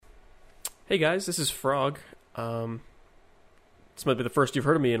Hey guys, this is Frog. This might be the first you've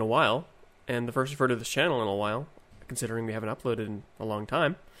heard of me in a while, and the first you've heard of this channel in a while, considering we haven't uploaded in a long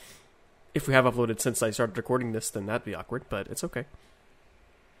time. If we have uploaded since I started recording this, then that'd be awkward, but it's okay.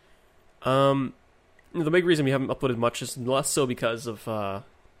 The big reason we haven't uploaded much is less so because of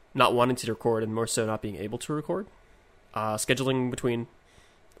not wanting to record and more so not being able to record. Scheduling between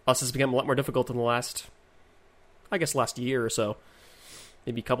us has become a lot more difficult in the last year or so.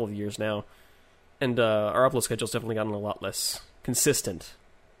 Maybe a couple of years now. And our upload schedule's definitely gotten a lot less consistent.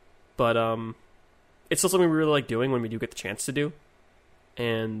 But it's still something we really like doing when we do get the chance to do.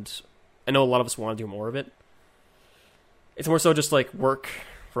 And I know a lot of us want to do more of it. It's more so just like work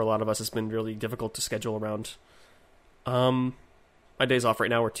for a lot of us has been really difficult to schedule around. My days off right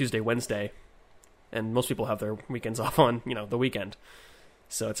now are Tuesday, Wednesday. And most people have their weekends off on, the weekend.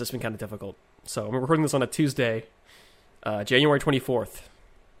 So it's just been kind of difficult. So I'm recording this on a Tuesday, January 24th.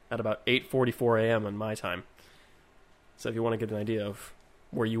 At about 8:44 a.m. on my time. So if you want to get an idea of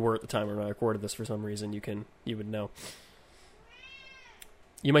where you were at the time when I recorded this for some reason, you would know.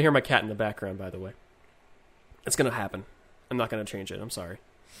 You might hear my cat in the background, by the way. It's going to happen. I'm not going to change it. I'm sorry.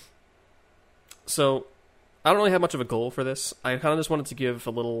 So, I don't really have much of a goal for this. I kind of just wanted to give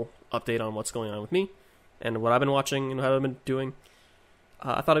a little update on what's going on with me and what I've been watching and how I've been doing.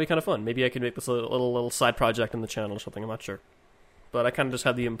 I thought it'd be kind of fun. Maybe I could make this a little side project on the channel or something. I'm not sure. But I kind of just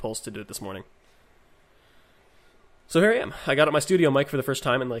had the impulse to do it this morning. So here I am. I got up my studio mic for the first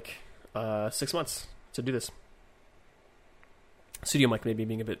time in 6 months to do this. Studio mic maybe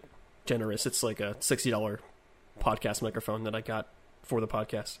being a bit generous. It's like a $60 podcast microphone that I got for the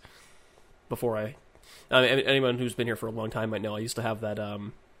podcast. Before anyone who's been here for a long time might know I used to have that, I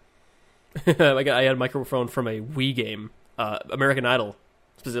had a microphone from a Wii game, American Idol,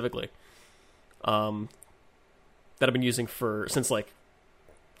 specifically. That I've been using since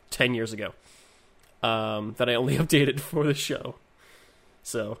 10 years ago. That I only updated for the show.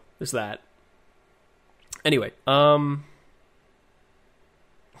 So, there's that. Anyway,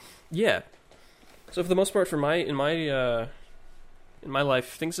 yeah. So for the most part, in my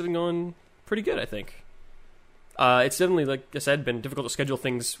life, things have been going pretty good, I think. It's definitely, like I said, been difficult to schedule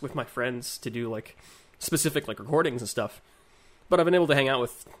things with my friends to do specific recordings and stuff. But I've been able to hang out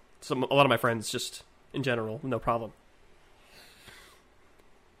with a lot of my friends just in general, no problem.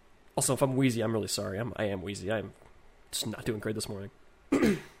 Also, if I'm wheezy, I'm really sorry. I am wheezy. I'm just not doing great this morning.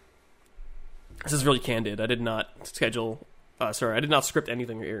 This is really candid. I did not script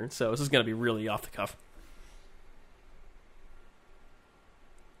anything here, so this is going to be really off the cuff.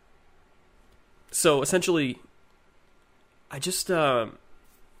 So, essentially, I just, things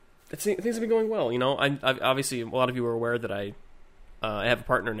have been going well, I've obviously, a lot of you are aware that I have a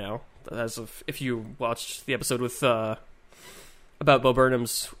partner now. As of, if you watched the episode with about Bo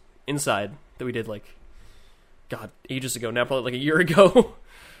Burnham's Inside that we did ages ago now, probably a year ago,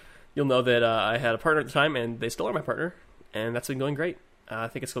 you'll know that I had a partner at the time, and they still are my partner, and that's been going great. I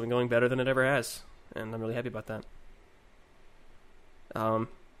think it's been going better than it ever has, and I'm really happy about that.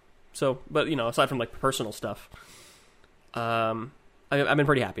 But aside from personal stuff, I've been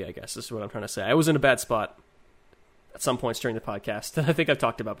pretty happy, I guess, is what I'm trying to say. I was in a bad spot at some points during the podcast that I think I've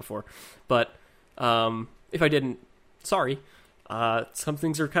talked about before. But if I didn't, sorry. Some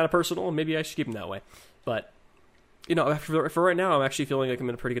things are kind of personal, and maybe I should keep them that way. But, for right now, I'm actually feeling like I'm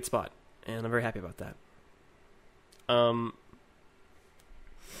in a pretty good spot, and I'm very happy about that.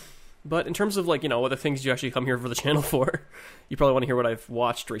 But in terms of, what the things you actually come here for the channel for, you probably want to hear what I've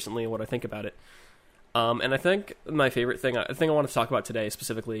watched recently and what I think about it. And I think my favorite thing, the thing I wanted to talk about today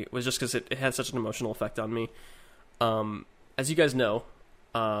specifically, was just because it had such an emotional effect on me. As you guys know,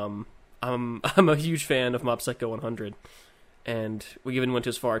 I'm a huge fan of Mob Psycho 100, and we even went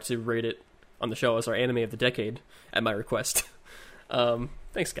as far to rate it on the show as our anime of the decade at my request.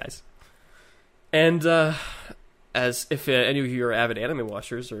 Thanks, guys. And as if any of you are avid anime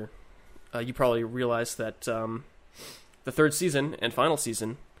watchers, or you probably realize that the third season and final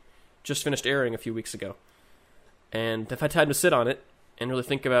season just finished airing a few weeks ago, and I've had time to sit on it and really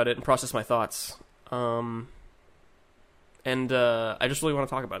think about it and process my thoughts. And I just really want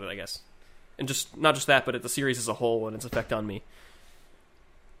to talk about it, I guess. And just not just that, but the series as a whole and its effect on me.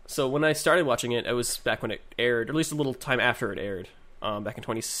 So when I started watching it, it was back when it aired, or at least a little time after it aired, back in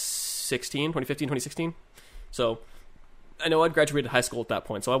 2015, 2016. So I know I'd graduated high school at that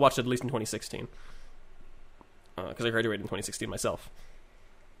point, so I watched it at least in 2016. Because I graduated in 2016 myself.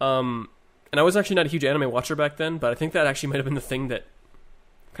 And I was actually not a huge anime watcher back then, but I think that actually might have been the thing that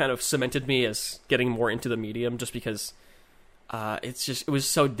kind of cemented me as getting more into the medium, just because it was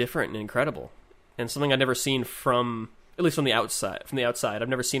so different and incredible, and something I'd never seen from at least from the outside. I've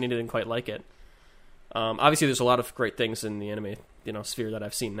never seen anything quite like it. Obviously, there's a lot of great things in the anime, sphere that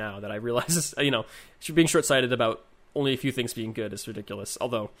I've seen now that I realize is, being short-sighted about only a few things being good is ridiculous.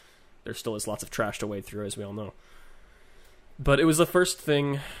 Although there still is lots of trash to wade through, as we all know. But it was the first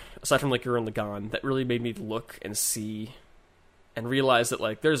thing, aside from like Gurren Lagann, that really made me look and see and realize that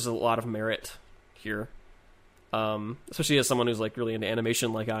like there's a lot of merit here. Especially as someone who's like really into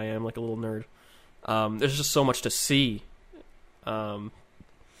animation, like I am, like a little nerd. There's just so much to see.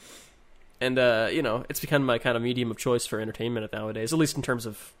 It's become my kind of medium of choice for entertainment nowadays, at least in terms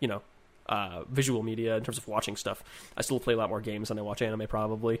of, visual media, in terms of watching stuff. I still play a lot more games than I watch anime,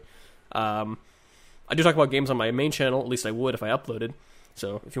 probably. I do talk about games on my main channel, at least I would if I uploaded.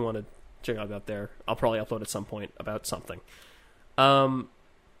 So if you want to check out that there, I'll probably upload at some point about something.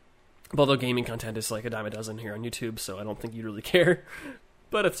 Although gaming content is like a dime a dozen here on YouTube, so I don't think you'd really care.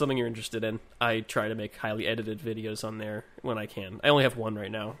 But if it's something you're interested in, I try to make highly edited videos on there when I can. I only have one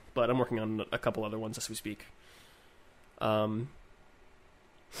right now, but I'm working on a couple other ones as we speak. But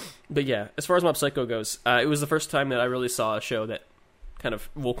yeah, as far as Mob Psycho goes, it was the first time that I really saw a show that kind of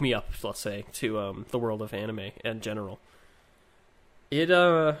woke me up, let's say, to the world of anime in general. It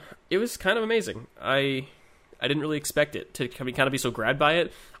was kind of amazing. I didn't really expect it to kind of be so grabbed by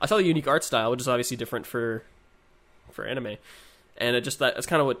it. I saw the unique art style, which is obviously different for anime. And that's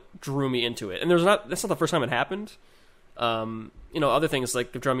kind of what drew me into it. And that's not the first time it happened. Other things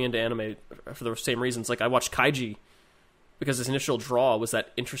like drew me into anime for the same reasons. Like I watched Kaiji because its initial draw was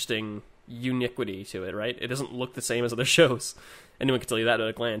that interesting uniquity to it, right? It doesn't look the same as other shows. Anyone can tell you that at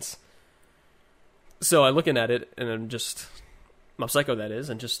a glance. So I'm looking at it and I'm just Mob Psycho, that is,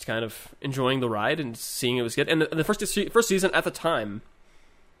 and just kind of enjoying the ride and seeing it was good. And the first season at the time,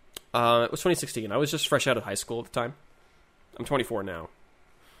 it was 2016. I was just fresh out of high school at the time. I'm 24 now.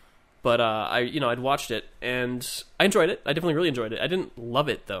 But I'd watched it and I enjoyed it. I definitely really enjoyed it. I didn't love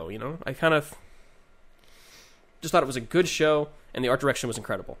it though, I kind of just thought it was a good show and the art direction was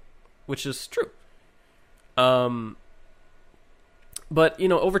incredible, which is true. But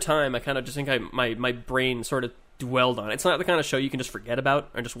over time I kind of just think my brain sort of dwelled on it. It's not the kind of show you can just forget about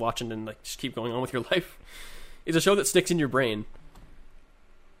or just watch and like just keep going on with your life. It's a show that sticks in your brain.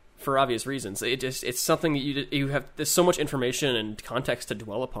 For obvious reasons, it's something that you have. There's so much information and context to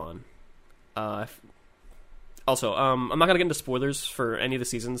dwell upon. Also, I'm not gonna get into spoilers for any of the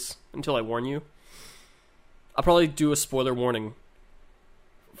seasons until I warn you. I'll probably do a spoiler warning.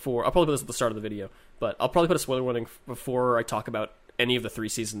 I'll probably put this at the start of the video, but I'll probably put a spoiler warning before I talk about any of the 3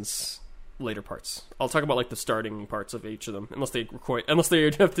 seasons later parts. I'll talk about like the starting parts of each of them, unless they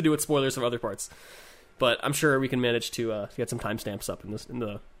have to do with spoilers of other parts. But I'm sure we can manage to get some timestamps up in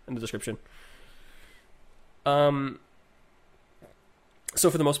the description. So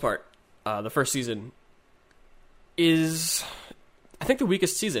for the most part, the first season is, I think, the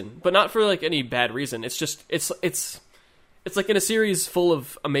weakest season, but not for like any bad reason. It's just it's like in a series full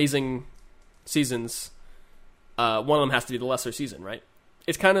of amazing seasons. One of them has to be the lesser season, right?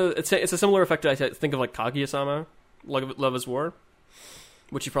 It's a similar effect. I think of like Kaguya-sama, Love is War,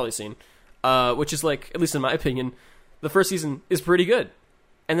 which you've probably seen. Which is like, at least in my opinion, the first season is pretty good.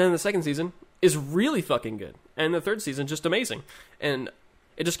 And then the second season is really fucking good. And the third season just amazing. And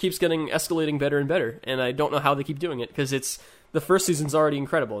it just keeps escalating better and better. And I don't know how they keep doing it, because the first season's already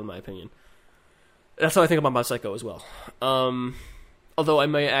incredible, in my opinion. That's how I think about Mob Psycho as well. Although I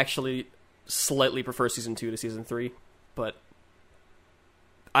may actually slightly prefer season 2 to season 3, but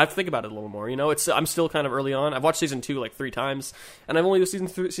I have to think about it a little more. I'm still kind of early on. I've watched season 2 like 3 times, and I've only watched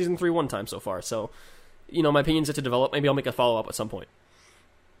season 3 1 time so far. So, my opinion's yet to develop. Maybe I'll make a follow-up at some point.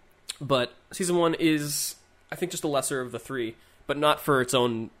 But season 1 is, I think, just the lesser of the 3, but not to its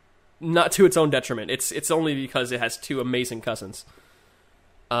own detriment. It's only because it has 2 amazing cousins.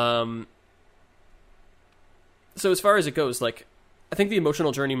 So as far as it goes, like, I think the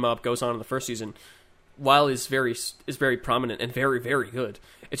emotional journey Mob goes on in the first season, while is very prominent and very, very good.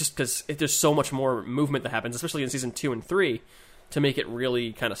 It's just because there's so much more movement that happens, especially in season 2 and 3, to make it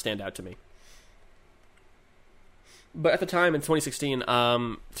really kind of stand out to me. But at the time, in 2016,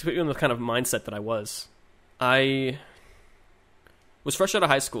 to put you in the kind of mindset that I was fresh out of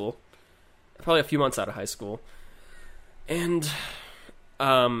high school, probably a few months out of high school, and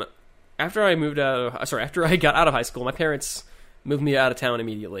after I got out of high school, my parents moved me out of town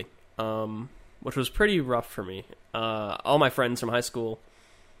immediately, which was pretty rough for me. All my friends from high school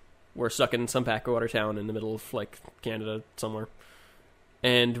were stuck in some backwater town in the middle of, like, Canada somewhere.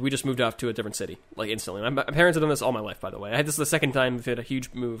 And we just moved off to a different city, like, instantly. My parents have done this all my life, by the way. I had this the second time we had a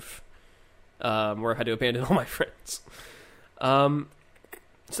huge move where I had to abandon all my friends. So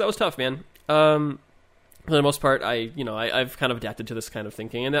that was tough, man. for the most part, I've kind of adapted to this kind of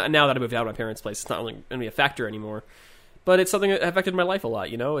thinking, and now that I moved out of my parents' place, it's not really going to be a factor anymore. But it's something that affected my life a lot.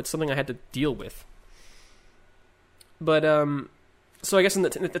 It's something I had to deal with. But so I guess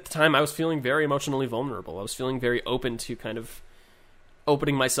at the time, I was feeling very emotionally vulnerable. I was feeling very open to kind of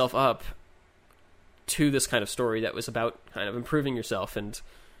opening myself up to this kind of story that was about kind of improving yourself and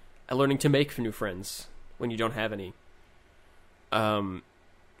learning to make new friends when you don't have any.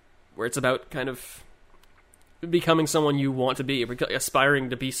 Where it's about kind of becoming someone you want to be, aspiring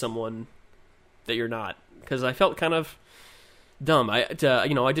to be someone that you're not. Because I felt kind of dumb. I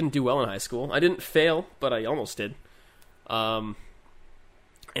didn't do well in high school. I didn't fail, but I almost did. And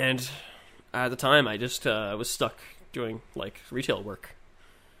at the time, I just was stuck doing like retail work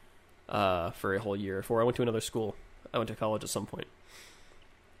for a whole year before I went to another school. I went to college at some point.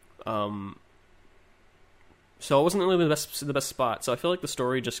 So it wasn't really the best spot. So I feel like the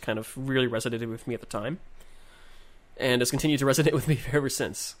story just kind of really resonated with me at the time, and has continued to resonate with me ever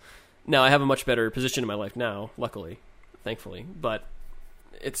since. Now I have a much better position in my life now, luckily, thankfully, but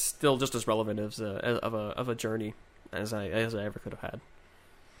it's still just as relevant as a journey as I ever could have had.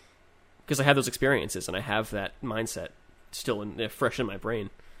 Because I had those experiences and I have that mindset still fresh in my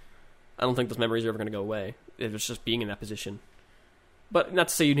brain. I don't think those memories are ever going to go away. It's just being in that position. But not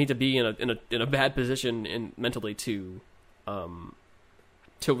to say you need to be in a bad position mentally to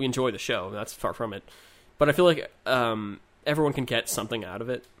enjoy the show. That's far from it. But I feel like everyone can get something out of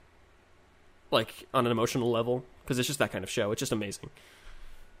it, like on an emotional level, because it's just that kind of show. It's just amazing.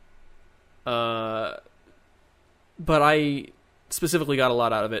 But I specifically got a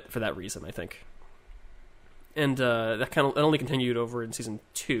lot out of it for that reason, I think. And that only continued over in season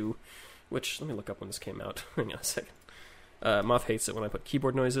 2, which, let me look up when this came out. Hang on a second. Moth hates it when I put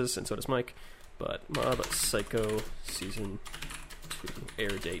keyboard noises, and so does Mike. But Mob Psycho season 2 air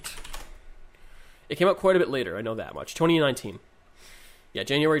date. It came out quite a bit later, I know that much. 2019. Yeah,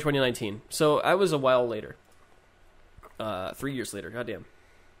 January 2019. So I was a while later. 3 years later, goddamn.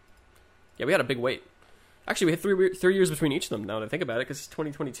 Yeah, we had a big wait. Actually, we had 3 years between each of them, now that I think about it, because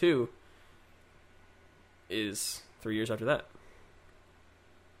 2022 is 3 years after that.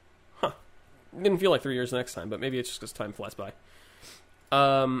 Huh. Didn't feel like 3 years the next time, but maybe it's just because time flies by.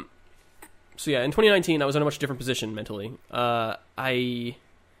 So yeah, in 2019, I was in a much different position mentally. At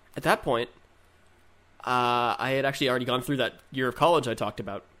that point, I had actually already gone through that year of college I talked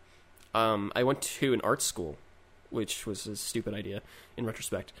about. I went to an art school, which was a stupid idea in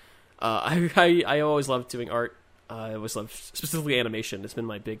retrospect. I always loved doing art. I always loved specifically animation. It's been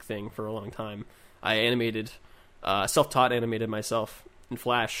my big thing for a long time. I animated, self-taught animated myself in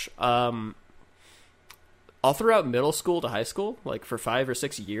Flash. All throughout middle school to high school, like for 5 or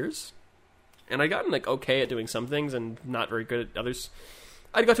 6 years. And I gotten like okay at doing some things and not very good at others.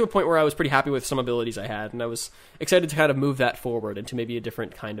 I got to a point where I was pretty happy with some abilities I had, and I was excited to kind of move that forward into maybe a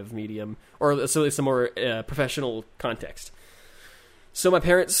different kind of medium, or at least a more professional context. So my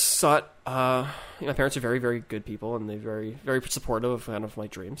parents sought, my parents are very, very good people, and they're very, very supportive of kind of my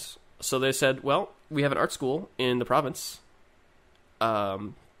dreams. So they said, well, we have an art school in the province.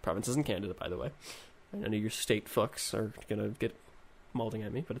 Province is in Canada, by the way. I know your state fucks are going to get mauling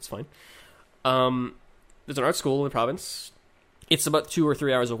at me, but it's fine. There's an art school in the province. It's about 2 or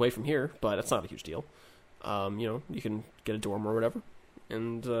 3 hours away from here, but that's not a huge deal. You can get a dorm or whatever,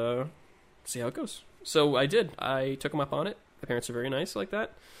 and see how it goes. So I did. I took them up on it. My parents are very nice like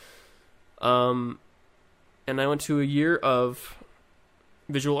that. And I went to a year of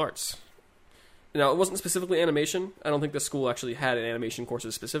visual arts. Now, it wasn't specifically animation. I don't think the school actually had an animation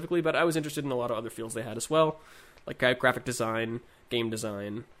courses specifically, but I was interested in a lot of other fields they had as well, like graphic design, game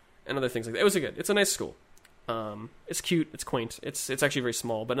design, and other things like that. It's a nice school. It's cute, it's quaint, it's actually very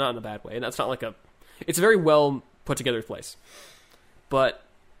small, but not in a bad way. And that's not like it's a very well put together place. But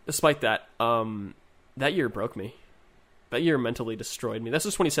despite that, that year broke me. That year mentally destroyed me. This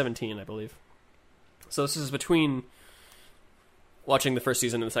was 2017, I believe. So this is between watching the first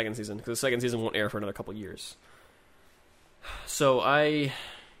season and the second season, because the second season won't air for another couple years. So I'm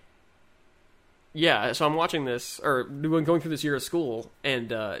watching this, or going through this year of school, and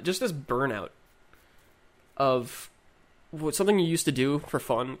just this burnout of something you used to do for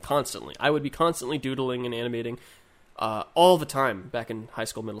fun constantly. I would be constantly doodling and animating all the time back in high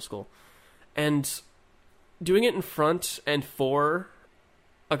school, middle school. And doing it in front and for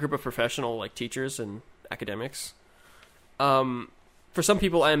a group of professional like teachers and academics, for some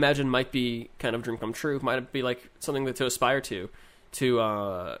people I imagine might be kind of dream come true, might be like something to aspire to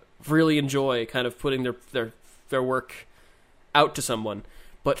really enjoy kind of putting their work out to someone.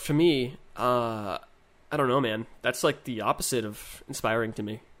 But for me, I don't know, man. That's like the opposite of inspiring to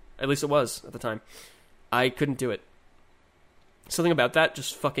me. At least it was at the time. I couldn't do it. Something about that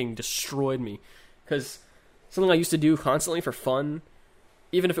just fucking destroyed me. Because something I used to do constantly for fun,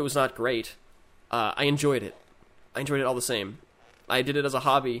 even if it was not great, I enjoyed it. I enjoyed it all the same. I did it as a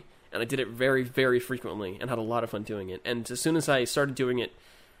hobby, and I did it very, very frequently, and had a lot of fun doing it. And as soon as I started doing it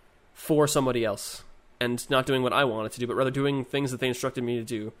for somebody else, and not doing what I wanted to do, but rather doing things that they instructed me to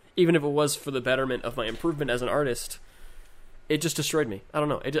do, even if it was for the betterment of my improvement as an artist, it just destroyed me. I don't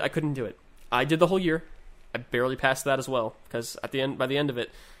know. I couldn't do it. I did the whole year. I barely passed that as well, because by the end of it,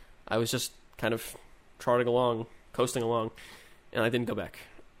 I was just kind of trotting along, coasting along, and I didn't go back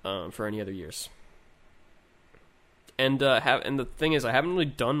for any other years. And the thing is, I haven't really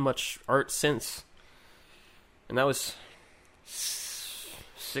done much art since, and that was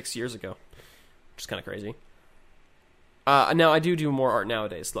 6 years ago, which is kind of crazy. Now I do more art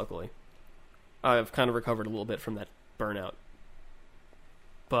nowadays. Luckily, I've kind of recovered a little bit from that burnout,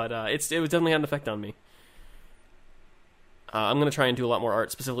 but it was definitely had an effect on me. I'm going to try and do a lot more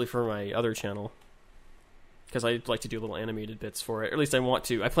art, specifically for my other channel, because I'd like to do little animated bits for it. Or at least I want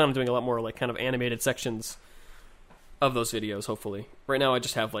to. I plan on doing a lot more, like, kind of animated sections of those videos, hopefully. Right now I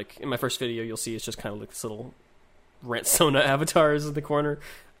just have, like, in my first video, you'll see it's just kind of like this little Rantsona avatars in the corner.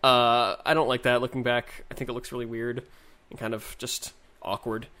 I don't like that looking back. I think it looks really weird and kind of just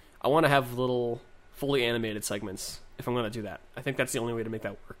awkward. I want to have little fully animated segments if I'm going to do that. I think that's the only way to make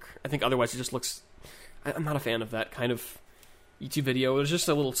that work. I think otherwise it just looks... I'm not a fan of that kind of YouTube video. It's just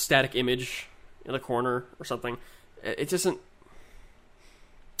a little static image in a corner or something. It doesn't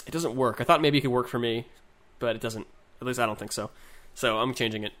work. I thought maybe it could work for me, but it doesn't. At least I don't think so. So I'm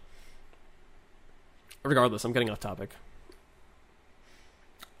changing it. Regardless, I'm getting off topic.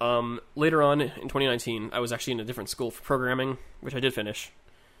 Later on in 2019, I was actually in a different school for programming, which I did finish.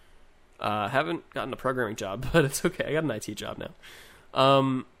 Haven't gotten a programming job, but it's okay. I got an IT job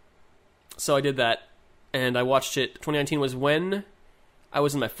now. So I did that, and I watched it. 2019 was when I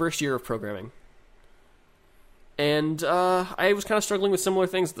was in my first year of programming. And I was kind of struggling with similar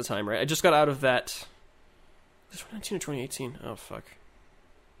things at the time, right? I just got out of that... 2019 or 2018? Oh, fuck.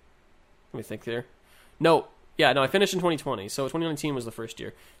 Let me think there. I finished in 2020, so 2019 was the first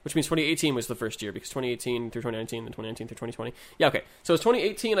year, which means 2018 was the first year, because 2018 through 2019, and 2019 through 2020. Yeah, okay. So it's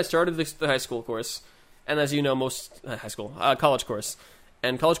 2018, I started the high school course, and as you know, college course.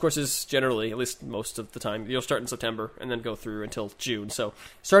 And college courses, generally, at least most of the time, you'll start in September, and then go through until June. So,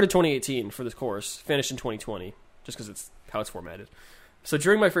 started 2018 for this course, finished in 2020, just because it's how it's formatted. So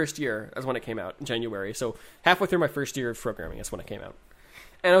during my first year, that's when it came out, in January. So halfway through my first year of programming, that's when it came out.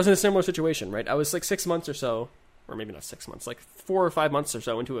 And I was in a similar situation, right? I was like 6 months or so, or maybe not 6 months, like 4 or 5 months or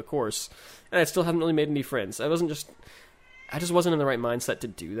so into a course, and I still hadn't really made any friends. I just wasn't in the right mindset to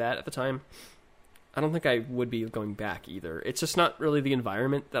do that at the time. I don't think I would be going back either. It's just not really the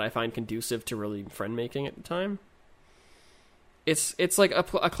environment that I find conducive to really friend making at the time. It's like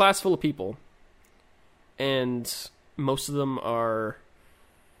a class full of people, and most of them are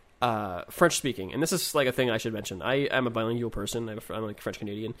French speaking, and this is like a thing I should mention. I am a bilingual person. I'm like French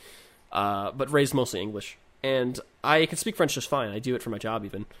Canadian, but raised mostly English, and I can speak French just fine. I do it for my job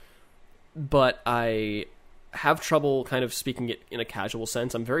even, but I have trouble kind of speaking it in a casual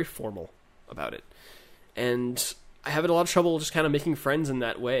sense. I'm very formal about it, and I have a lot of trouble just kind of making friends in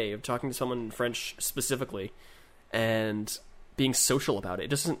that way of talking to someone in French specifically, and being social about it. It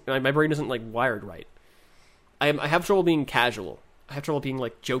doesn't. My brain isn't like wired right. I have trouble being casual. I have trouble being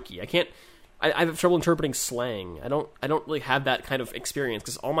like jokey. I have trouble interpreting slang. I don't really have that kind of experience,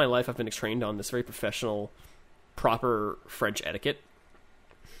 because all my life I've been trained on this very professional, proper French etiquette.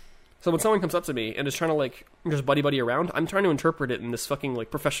 So when someone comes up to me and is trying to like just buddy around, I'm trying to interpret it in this fucking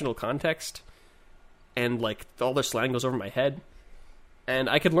like professional context, and like all their slang goes over my head. And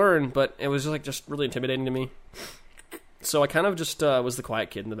I could learn, but it was just really intimidating to me. So I kind of just was the quiet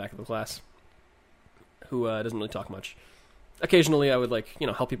kid in the back of the class who doesn't really talk much. Occasionally, I would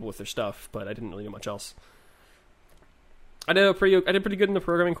help people with their stuff, but I didn't really do much else. I did pretty good in the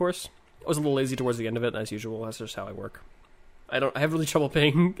programming course. I was a little lazy towards the end of it, as usual. That's just how I work. I have really trouble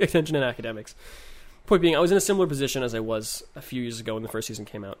paying attention in academics. Point being, I was in a similar position as I was a few years ago when the first season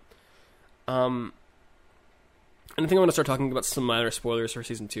came out. And I think I want to start talking about some minor spoilers for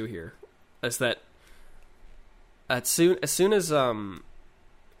season 2 here. Is that as soon as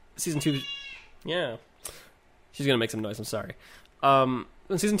season 2, yeah. She's gonna make some noise, I'm sorry. When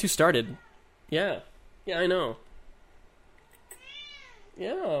season 2 started, yeah, I know.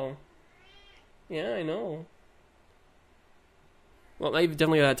 Yeah, I know. Well, I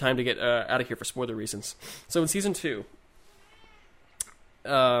definitely had time to get out of here for spoiler reasons. So in season 2,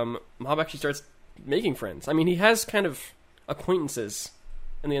 Mob actually starts making friends. I mean, he has kind of acquaintances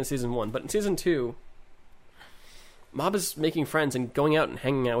in the end of season 1, but in season 2, Mob is making friends and going out and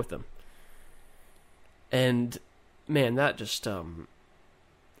hanging out with them. And man, that just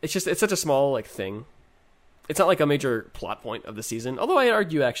it's such a small like thing. It's not like a major plot point of the season, although I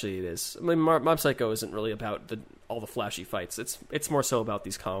argue actually it is. I mean, Mob Psycho isn't really about all the flashy fights. It's more so about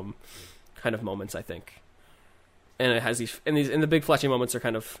these calm kind of moments, I think. And it has these the big flashy moments are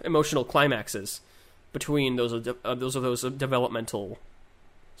kind of emotional climaxes between those developmental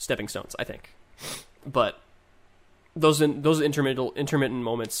stepping stones, I think. But those intermittent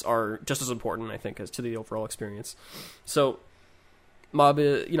moments are just as important, I think, as to the overall experience. So, Mob,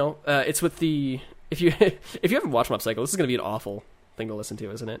 it's with the if you haven't watched Mob Psycho, this is going to be an awful thing to listen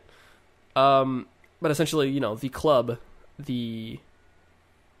to, isn't it? But essentially, the club,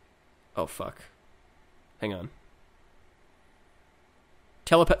 oh fuck, hang on.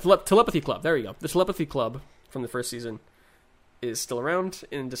 Telepathy Club. There you go. The Telepathy Club from the first season is still around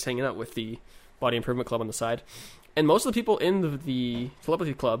and just hanging out with the Body Improvement Club on the side. And most of the people in the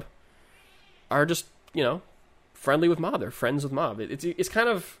Telepathy Club are just, friendly with Mob. They're friends with Mob. It's kind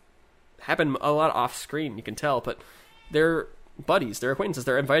of happened a lot off screen, you can tell, but they're buddies, they're acquaintances.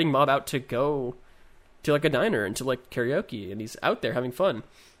 They're inviting Mob out to go to like a diner and to like karaoke, and he's out there having fun.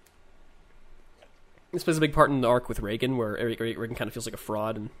 This plays a big part in the arc with Reagan, where Reagan kind of feels like a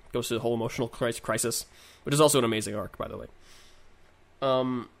fraud and goes through the whole emotional crisis, which is also an amazing arc, by the way.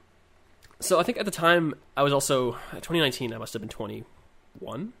 So I think at the time, I was also, 2019, I must have been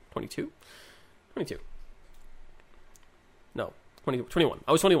 21, 22? 22. No, 21.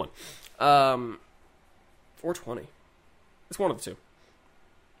 I was 21. Or 20. It's one of the two.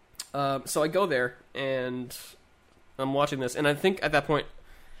 So I go there, and I'm watching this, and I think at that point,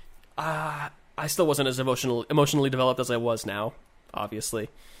 I still wasn't as emotionally developed as I was now, obviously.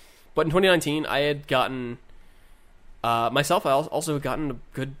 But in 2019, I had gotten myself. I also had gotten a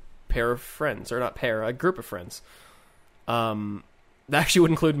good pair of friends, or not pair, a group of friends. That actually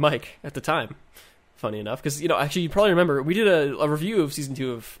would include Mike at the time. Funny enough, because actually you probably remember we did a review of season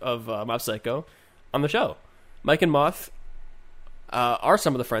 2 of Mob Psycho on the show. Mike and Moth are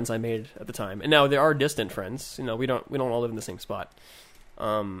some of the friends I made at the time, and now they are distant friends. We don't all live in the same spot.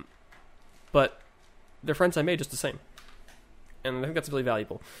 But they're friends I made just the same. And I think that's really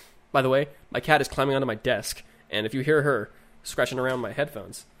valuable. By the way, my cat is climbing onto my desk, and if you hear her scratching around my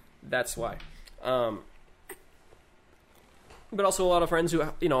headphones, that's why. But also a lot of friends who,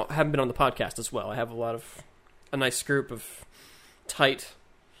 haven't been on the podcast as well. I have a nice group of tight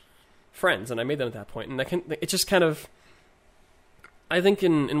friends, and I made them at that point. And it's just kind of, I think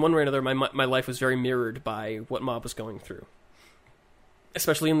in one way or another, my life was very mirrored by what Mob was going through.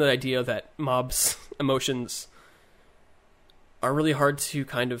 Especially in the idea that Mob's emotions are really hard to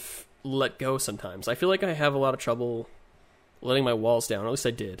kind of let go sometimes. I feel like I have a lot of trouble letting my walls down, or at least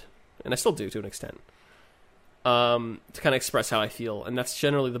I did. And I still do to an extent. To kind of express how I feel. And that's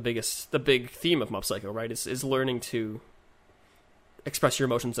generally the big theme of Mob Psycho, right? Is learning to express your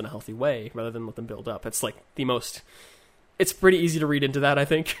emotions in a healthy way rather than let them build up. It's like it's pretty easy to read into that, I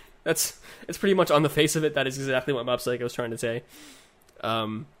think. It's pretty much on the face of it, that is exactly what Mob Psycho is trying to say.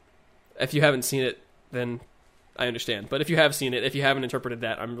 If you haven't seen it, then I understand. But if you have seen it, if you haven't interpreted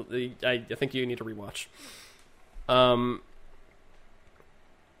that, I think you need to rewatch.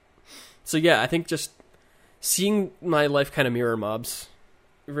 So yeah, I think just seeing my life kind of mirror Mob's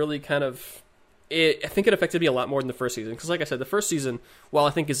really kind of, I think it affected me a lot more than the first season. Because like I said, the first season, while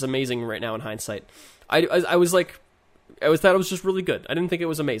I think is amazing right now in hindsight, I thought it was just really good. I didn't think it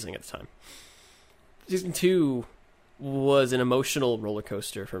was amazing at the time. Season 2 was an emotional roller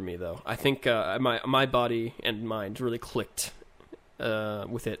coaster for me, though. I think my body and mind really clicked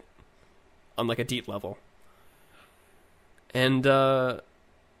with it on like a deep level, and it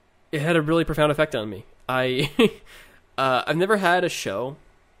had a really profound effect on me. I've never had a show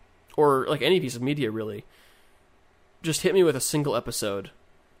or like any piece of media really just hit me with a single episode,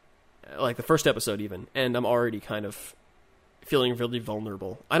 like the first episode even, and I'm already kind of feeling really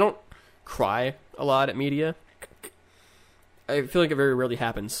vulnerable. I don't cry a lot at media. I feel like it very rarely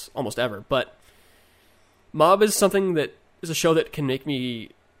happens, almost ever, but Mob is something that is a show that can make me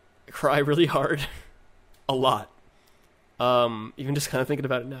cry really hard a lot. Even just kind of thinking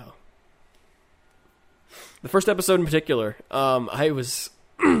about it now. The first episode in particular, I was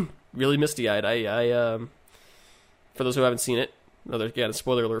really misty-eyed. I for those who haven't seen it, a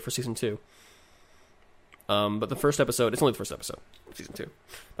spoiler alert for season 2. But the first episode, it's only the first episode of season 2.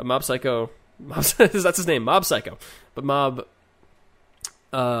 But Mob Psycho, that's his name, Mob Psycho. But Mob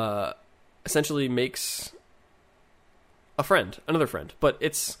essentially makes another friend. But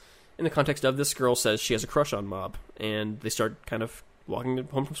it's in the context of this girl says she has a crush on Mob, and they start kind of walking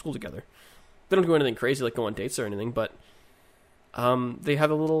home from school together. They don't do anything crazy like go on dates or anything, but they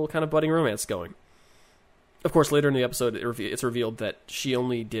have a little kind of budding romance going. Of course, later in the episode, it's revealed that she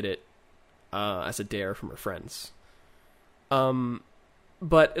only did it as a dare from her friends.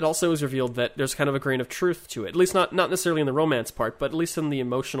 But it also is revealed that there's kind of a grain of truth to it. At least not necessarily in the romance part, but at least in the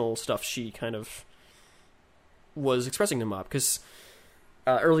emotional stuff she kind of was expressing to Mob. Because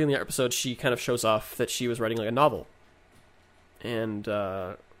early in the episode, she kind of shows off that she was writing like a novel. And,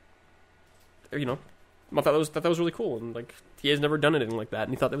 Mob thought that was really cool. And like he has never done anything like that.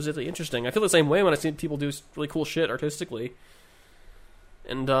 And he thought that was really interesting. I feel the same way when I see people do really cool shit artistically.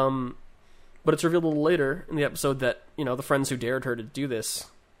 And, but it's revealed a little later in the episode that, the friends who dared her to do this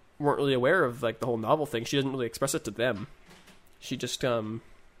weren't really aware of, like, the whole novel thing. She didn't really express it to them. She just kind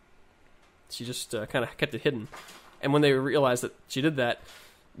of kept it hidden. And when they realize that she did that,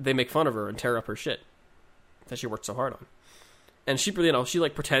 they make fun of her and tear up her shit that she worked so hard on. And she, she,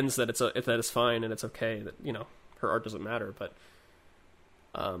 like, pretends that it's fine and it's okay, that, her art doesn't matter, but,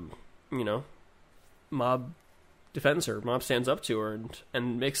 Mob defends her. Mob stands up to her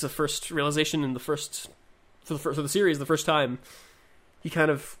and makes the first realization in for the series, the first time he kind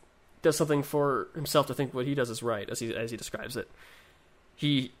of does something for himself to think what he does is right, as he describes it.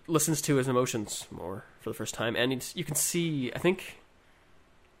 He listens to his emotions more for the first time, and you can see, I think,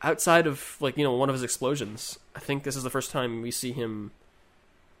 outside of one of his explosions, I think this is the first time we see him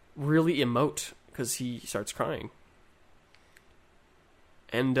really emote because he starts crying.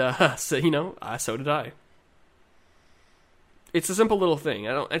 And so did I. It's a simple little thing.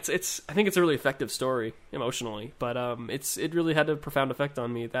 I think it's a really effective story emotionally, but it really had a profound effect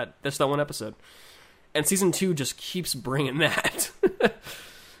on me that one episode. And season 2 just keeps bringing that.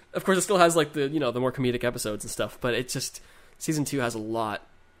 Of course, it still has the more comedic episodes and stuff, but season 2 has a lot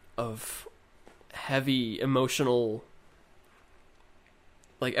of heavy emotional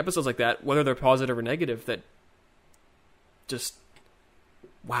episodes like that, whether they're positive or negative, that just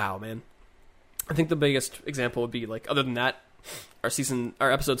wow, man. I think the biggest example would be other than that,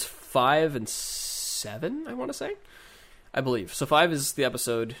 our episodes 5 and 7, I want to say, I believe. So 5 is the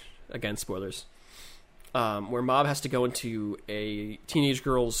episode, again, spoilers, where Mob has to go into a teenage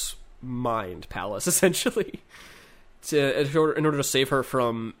girl's mind palace, essentially, in order to save her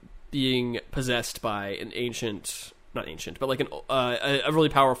from being possessed by an not ancient, but a really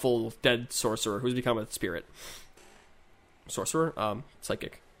powerful dead sorcerer who's become a spirit. Sorcerer?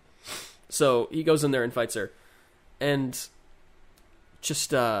 Psychic. So he goes in there and fights her. And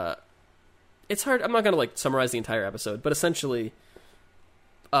just, it's hard. I'm not going to summarize the entire episode, but essentially,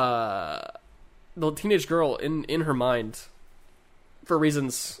 the teenage girl in her mind, for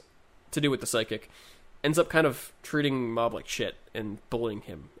reasons to do with the psychic, ends up kind of treating Mob like shit and bullying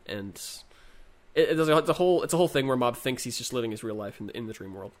him. And it's a whole thing where Mob thinks he's just living his real life in the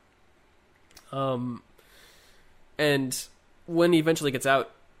dream world. And when he eventually gets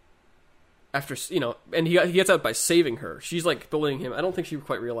out, after, and he gets out by saving her. She's bullying him. I don't think she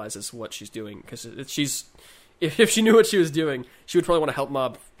quite realizes what she's doing, because if she knew what she was doing, she would probably want to help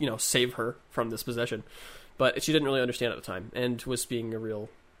Mob, save her from this possession. But she didn't really understand at the time, and was being a real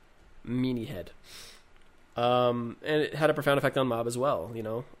meanie head. And it had a profound effect on Mob as well,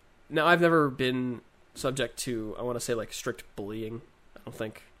 Now, I've never been subject to, I want to say, strict bullying. I don't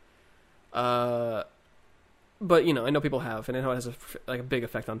think. But, I know people have, and I know it has a big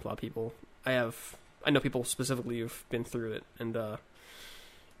effect on a lot of people. I know people specifically who've been through it, and,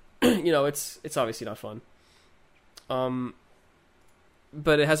 it's obviously not fun.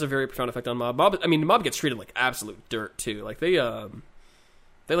 But it has a very profound effect on Mob. Mob gets treated like absolute dirt, too.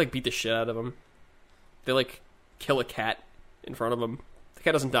 They beat the shit out of him. They, kill a cat in front of him. The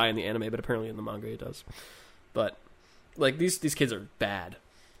cat doesn't die in the anime, but apparently in the manga it does. But, these kids are bad.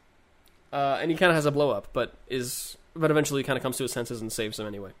 And he kind of has a blow up, but eventually kind of comes to his senses and saves him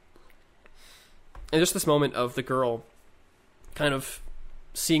anyway. And just this moment of the girl kind of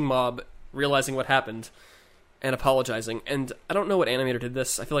seeing Mob, realizing what happened, and apologizing. And I don't know what animator did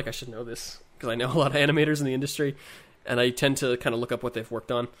this. I feel like I should know this, because I know a lot of animators in the industry, and I tend to kind of look up what they've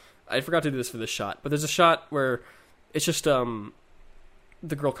worked on. I forgot to do this for this shot, but there's a shot where it's just the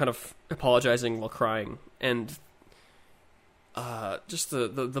girl kind of apologizing while crying, and just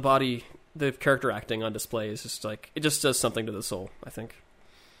the body, the character acting on display is just it just does something to the soul, I think.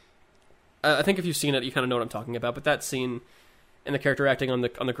 I think if you've seen it, you kind of know what I'm talking about, but that scene and the character acting on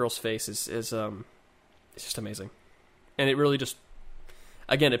the girl's face is it's just amazing. And it really just,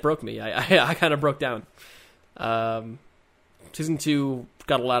 again, it broke me. I kind of broke down. Season 2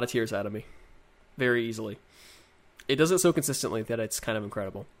 got a lot of tears out of me very easily. It does it so consistently that it's kind of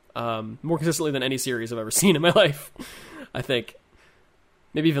incredible. More consistently than any series I've ever seen in my life, I think.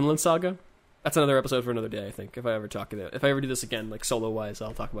 Maybe Vinland Saga? that's another episode for another day. I think if I ever do this again, like solo wise,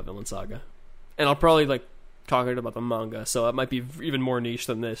 I'll talk about Vinland Saga, and I'll probably like talk about the manga. So it might be even more niche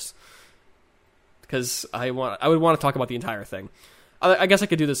than this, because I would want to talk about the entire thing. I guess I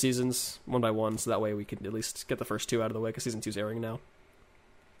could do the seasons one by one, so that way we could at least get the first 2 out of the way, because season 2's airing now.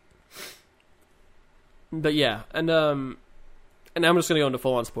 But yeah, and I'm just gonna go into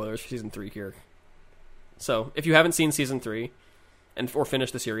full on spoilers for season 3 here. So if you haven't seen season 3, or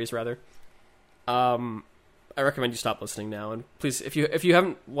finished the series rather, I recommend you stop listening now. And please, if you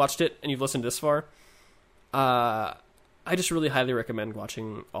haven't watched it and you've listened this far, I just really highly recommend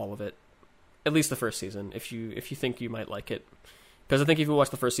watching all of it, at least the first season, if you think you might like it. Because I think if you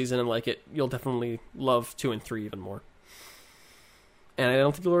watch the first season and like it, you'll definitely love 2 and 3 even more. And I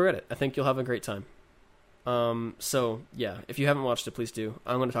don't think you'll regret it. I think you'll have a great time. So yeah, if you haven't watched it, please do.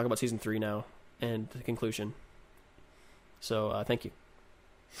 I'm going to talk about season 3 now and the conclusion. So thank you.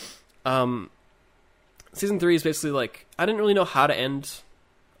 Season 3 is basically like, I didn't really know how to end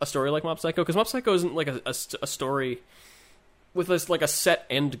a story like Mob Psycho, because Mob Psycho isn't like a story with this like a set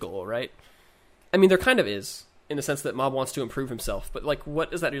end goal, right? I mean, there kind of is, in the sense that Mob wants to improve himself, but like,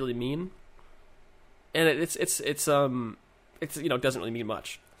 what does that really mean? And it's doesn't really mean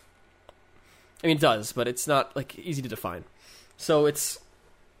much. I mean, it does, but it's not like easy to define. So it's,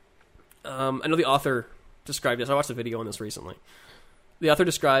 I know the author described this. I watched a video on this recently. The author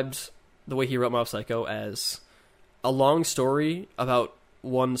described the way he wrote Mob Psycho as a long story about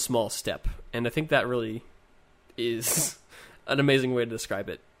one small step, and I think that really is an amazing way to describe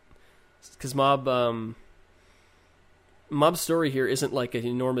it. Because Mob's story here isn't like an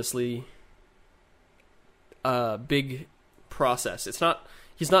enormously big process. It's not.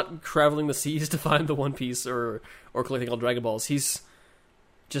 He's not traveling the seas to find the One Piece or collecting all Dragon Balls. He's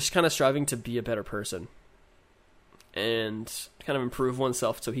just kind of striving to be a better person and kind of improve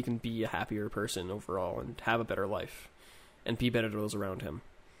oneself so he can be a happier person overall and have a better life and be better to those around him.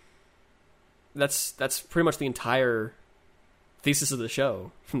 That's pretty much the entire thesis of the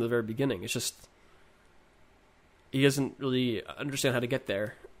show from the very beginning. It's just he doesn't really understand how to get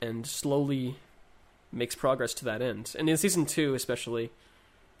there and slowly makes progress to that end. And in season 2 especially,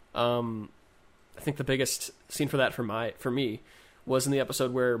 I think the biggest scene for that for me was in the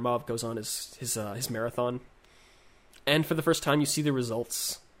episode where Mob goes on his marathon, and for the first time you see the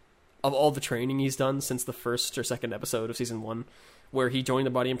results of all the training he's done since the first or second episode of season 1, where he joined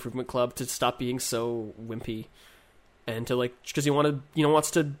the Body Improvement Club to stop being so wimpy and to like, because he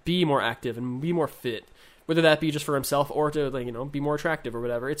wants to be more active and be more fit, whether that be just for himself or to like, be more attractive or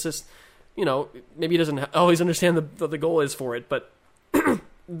whatever. It's just, maybe he doesn't always understand the goal is for it, but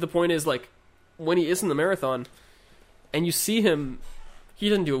the point is, like, when he is in the marathon and you see him, he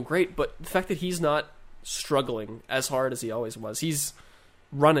doesn't do great, but the fact that he's not struggling as hard as he always was, he's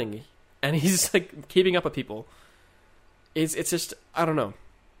running and he's like keeping up with people. It's just, I don't know.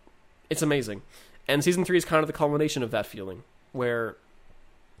 It's amazing. And season 3 is kind of the culmination of that feeling, where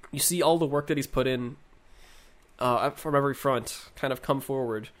you see all the work that he's put in from every front kind of come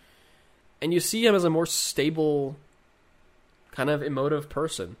forward, and you see him as a more stable, kind of emotive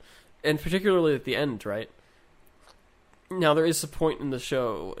person, and particularly at the end, right? Now, there is a point in the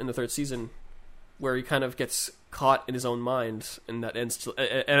show, in the 3rd season, where he kind of gets caught in his own mind, and that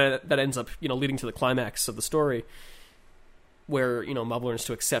ends up, leading to the climax of the story, where, Mob learns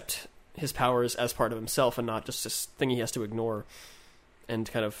to accept his powers as part of himself and not just this thing he has to ignore and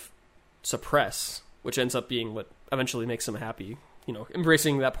kind of suppress, which ends up being what eventually makes him happy,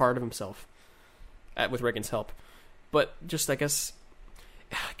 embracing that part of himself with Reagan's help. But just, I guess,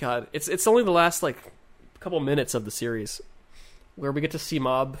 God, it's only the last, like, couple minutes of the series where we get to see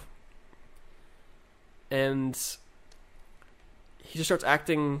Mob, and he just starts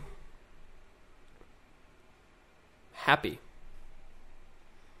acting happy.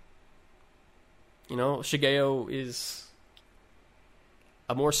 Shigeo is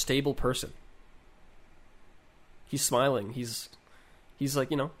a more stable person. He's smiling. He's like,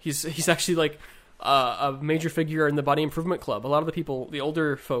 he's actually like a major figure in the Body Improvement Club. A lot of the people, the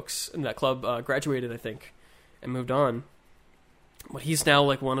older folks in that club, graduated, I think, and moved on. But he's now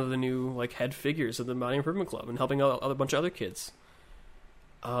like one of the new like head figures of the Body Improvement Club and helping out a bunch of other kids.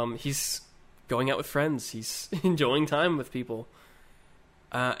 He's going out with friends. He's enjoying time with people.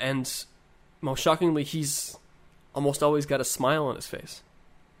 And most shockingly, he's almost always got a smile on his face,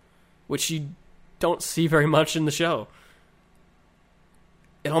 which you don't see very much in the show.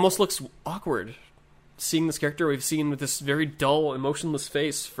 It almost looks awkward seeing this character we've seen with this very dull, emotionless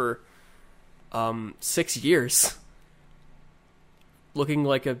face for 6 years, looking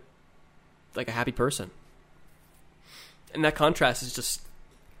like a happy person. And that contrast is just,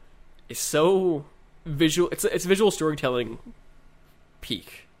 is so visual. It's visual storytelling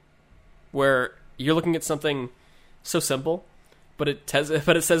peak, where you're looking at something so simple, but it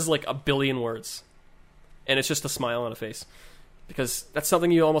says like a billion words, and it's just a smile on a face, because that's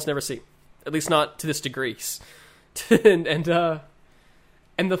something you almost never see, at least not to this degree. and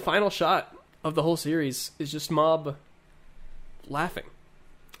the final shot of the whole series is just Mob laughing.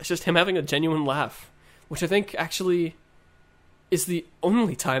 It's just him having a genuine laugh, which I think actually is the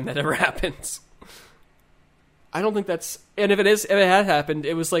only time that ever happens. I don't think that's... And if it had happened,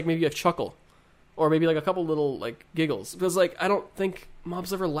 it was like maybe a chuckle. Or maybe like a couple little like giggles. Because like, I don't think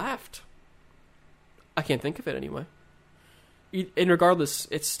Mob's ever laughed. I can't think of it anyway. And regardless,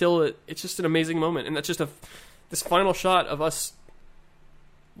 it's just an amazing moment. And that's just this final shot of us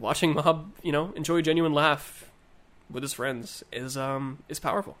watching Mob, enjoy a genuine laugh with his friends is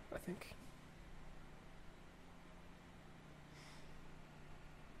powerful, I think.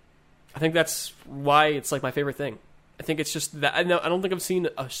 I think that's why it's like my favorite thing. I think it's just that I don't think I've seen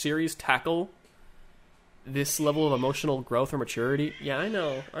a series tackle this level of emotional growth or maturity. Yeah, I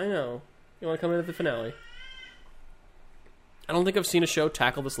know. You want to come in at the finale? I don't think I've seen a show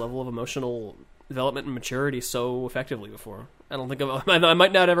tackle this level of emotional development and maturity so effectively before. I don't think I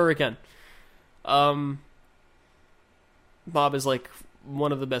might not ever again. Bob is like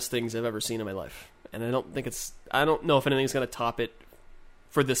one of the best things I've ever seen in my life, and I don't know if anything's going to top it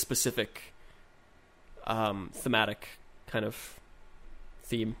for this specific thematic kind of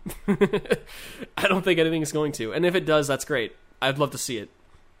theme. I don't think anything's going to, and if it does, that's great. I'd love to see it.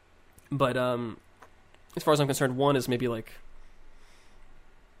 But as far as I'm concerned, one is maybe like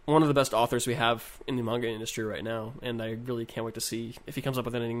one of the best authors we have in the manga industry right now, and I really can't wait to see if he comes up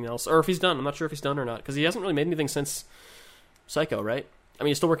with anything else, or if he's done. I'm not sure if he's done or not, because he hasn't really made anything since Psycho, right? I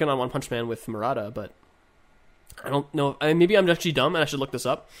mean, he's still working on One Punch Man with Murata, but I don't know. Maybe I'm actually dumb, and I should look this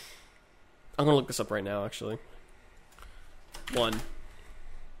up. I'm going to look this up right now, actually. Manga.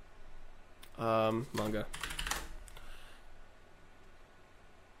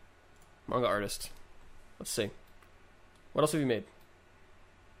 Manga artist. Let's see. What else have you made?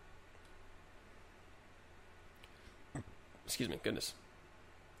 Excuse me, goodness.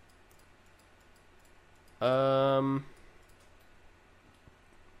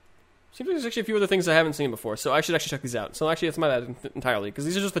 Seems like there's actually a few other things I haven't seen before, so I should actually check these out. So actually, it's my bad entirely, because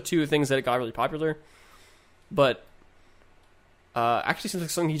these are just the two things that got really popular. But actually, seems like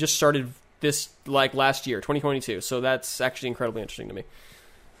something he just started this like last year, 2022. So that's actually incredibly interesting to me.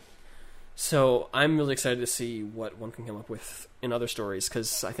 So I'm really excited to see what one can come up with in other stories,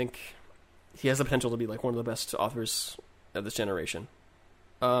 because I think he has the potential to be like one of the best authors of this generation.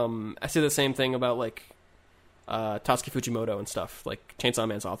 I say the same thing about like Tatsuki Fujimoto and stuff, like Chainsaw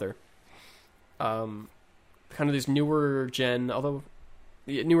Man's author. Kind of these newer gen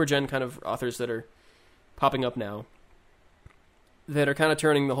kind of authors that are popping up now, that are kind of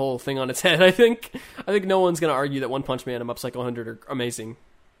turning the whole thing on its head. I think no one's going to argue that One Punch Man and Mob Psycho 100 are amazing,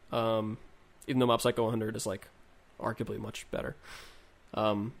 even though Mob Psycho 100 is like arguably much better.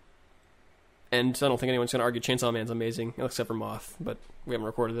 And I don't think anyone's going to argue Chainsaw Man's amazing, except for Moth, but we haven't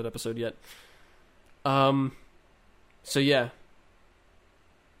recorded that episode yet. So yeah,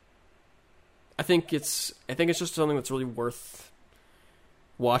 I think it's just something that's really worth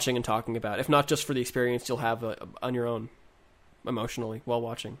watching and talking about, if not just for the experience you'll have on your own emotionally while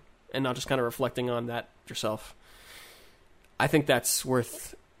watching, and not just kind of reflecting on that yourself. I think that's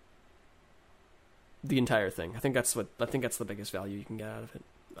worth the entire thing. I think that's the biggest value you can get out of it.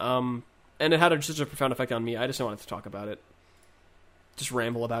 And it had such a profound effect on me. I just wanted to talk about it, just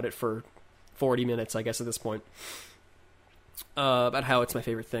ramble about it for 40 minutes, I guess, at this point, about how it's my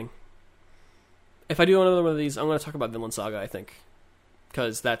favorite thing. If I do another one of these, I'm going to talk about Vinland Saga, I think,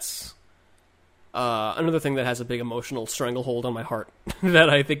 because that's another thing that has a big emotional stranglehold on my heart that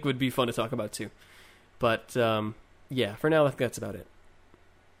I think would be fun to talk about too. But yeah, for now, I think that's about it.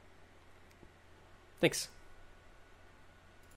 Thanks.